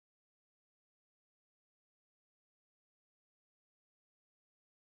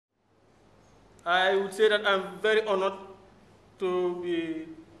I would say that I'm very honored to be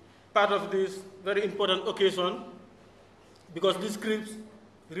part of this very important occasion because this GRiSP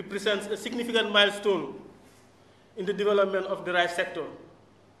represents a significant milestone in the development of the rice sector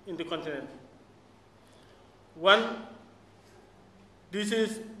in the continent. One, this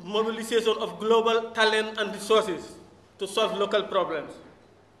is mobilization of global talent and resources to solve local problems.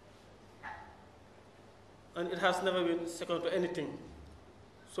 And it has never been second to anything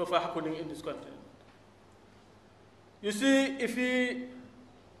so far happening in this continent. You see, if we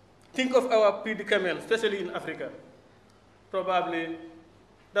think of our predicament, especially in Africa, probably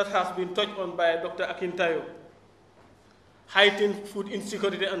that has been touched on by Dr. Akintayo, heightened food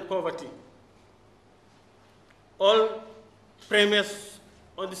insecurity and poverty. All premise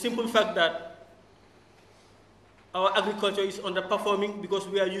on the simple fact that our agriculture is underperforming because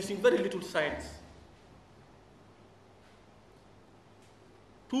we are using very little science.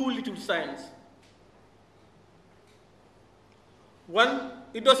 Too little science. One,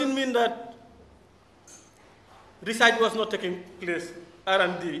 it doesn't mean that research was not taking place,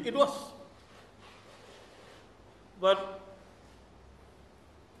 R&D, it was. But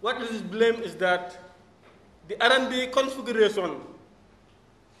what is blamed is that the R&D configuration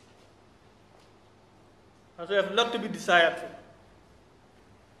has a lot to be desired.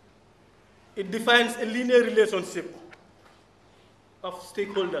 It defines a linear relationship of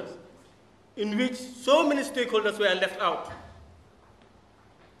stakeholders in which so many stakeholders were left out,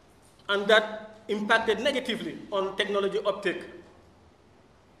 and that impacted negatively on technology uptake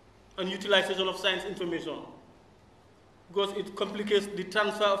and utilization of science information because it complicates the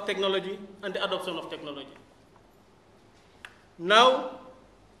transfer of technology and the adoption of technology. Now,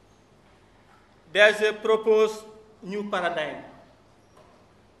 there's a proposed new paradigm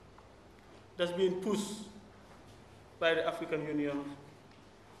that's being pushed by the African Union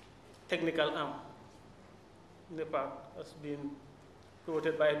technical arm. NEPA has been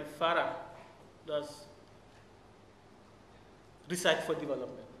promoted by the FARA, that's Research for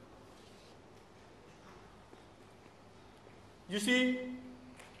Development. You see,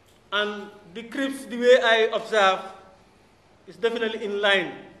 and the GRiSP, the way I observe, is definitely in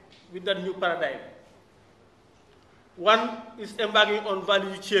line with that new paradigm. One is embarking on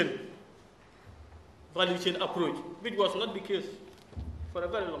value chain approach, which was not the case for a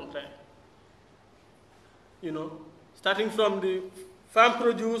very long time. You know, starting from the farm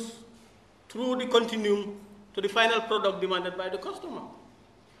produce through the continuum to the final product demanded by the customer.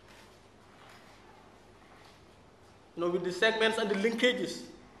 You know, with the segments and the linkages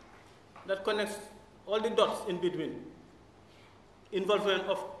that connects all the dots in between, involvement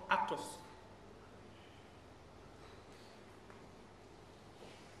of actors.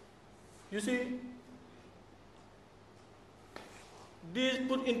 You see, this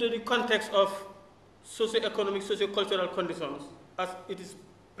put into the context of socio-economic, socio-cultural conditions as it is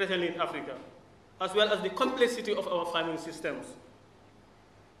presently in Africa, as well as the complexity of our farming systems.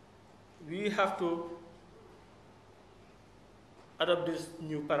 We have to adopt this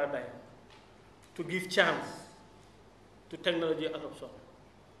new paradigm to give chance to technology adoption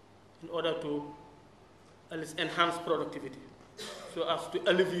in order to at least enhance productivity so as to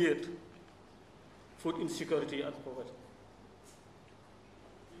alleviate food insecurity and poverty.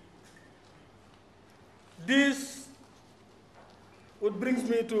 This would brings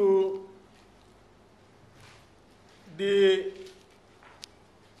me to the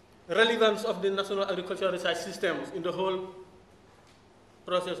relevance of the national agricultural research systems in the whole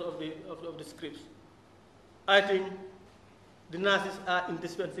process of the GRiSP. I think the NARIs are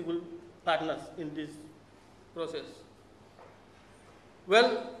indispensable partners in this process.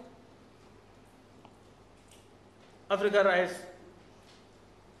 Well, AfricaRice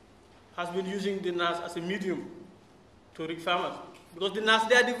has been using the NARS as a medium to reach farmers because the NARS,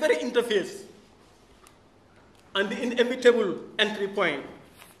 they are the very interface and the inevitable entry point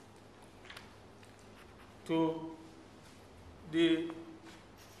to the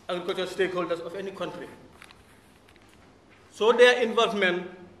agricultural stakeholders of any country. So their involvement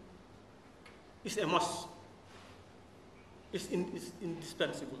is a must, is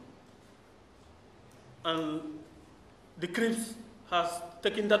indispensable. And the GRiSP has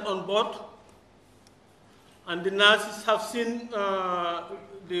taken that on board, and the NARIs have seen the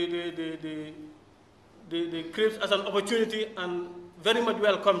GRiSP as an opportunity and very much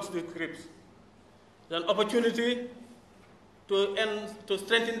welcomes the GRiSP. It's an opportunity to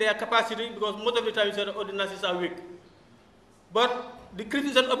strengthen their capacity because most of the time you say, oh, the NARIs are weak. But the GRiSP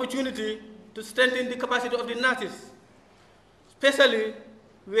is an opportunity to strengthen the capacity of the NARIs, especially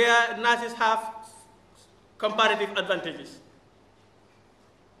where NARIs have comparative advantages.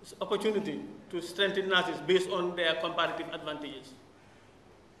 It's opportunity to strengthen nurses based on their comparative advantages.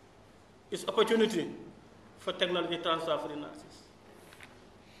 It's opportunity for technology transfer for the nurses.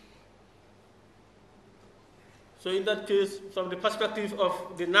 So in that case, from the perspective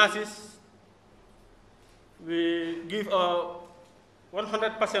of the nurses, we give our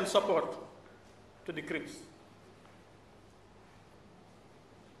 100% support to the GRiSP.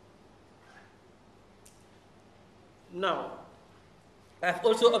 Now, I've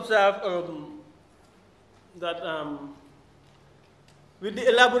also observed that with the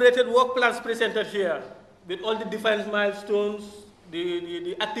elaborated work plans presented here, with all the defined milestones,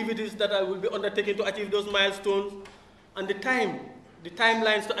 the activities that I will be undertaking to achieve those milestones, and the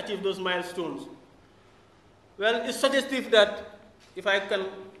timelines to achieve those milestones. Well, it's suggestive that, if I can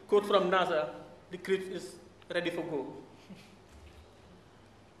quote from NASA, the GRiSP is ready for go.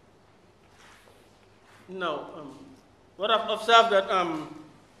 Now, what I've observed that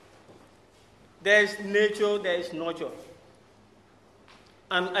there is nature, there is nurture.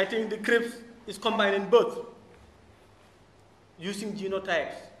 And I think the GRiSP is combining both, using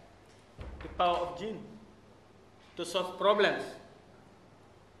genotypes, the power of gene, to solve problems,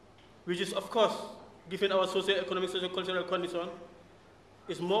 which is, of course, given our socio-economic, socio-cultural condition,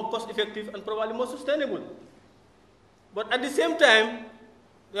 is more cost-effective and probably more sustainable. But at the same time,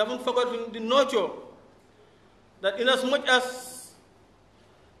 we haven't forgotten the nurture, that in as much as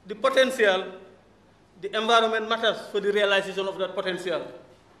the potential, the environment matters for the realization of that potential.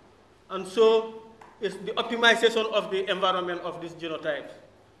 And so is the optimization of the environment of these genotypes.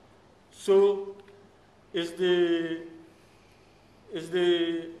 So is the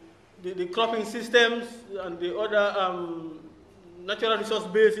cropping systems and the other natural resource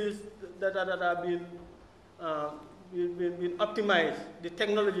bases that have been optimized, the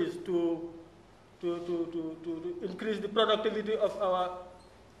technologies to increase the productivity of our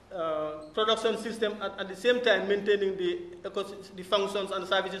production system, at the same time maintaining the functions and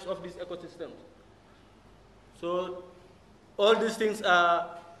services of these ecosystems. So all these things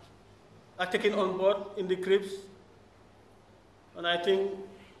are taken on board in the GRiSP, and I think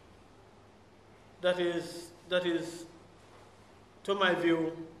that is, to my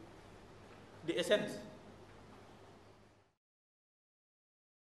view, the essence.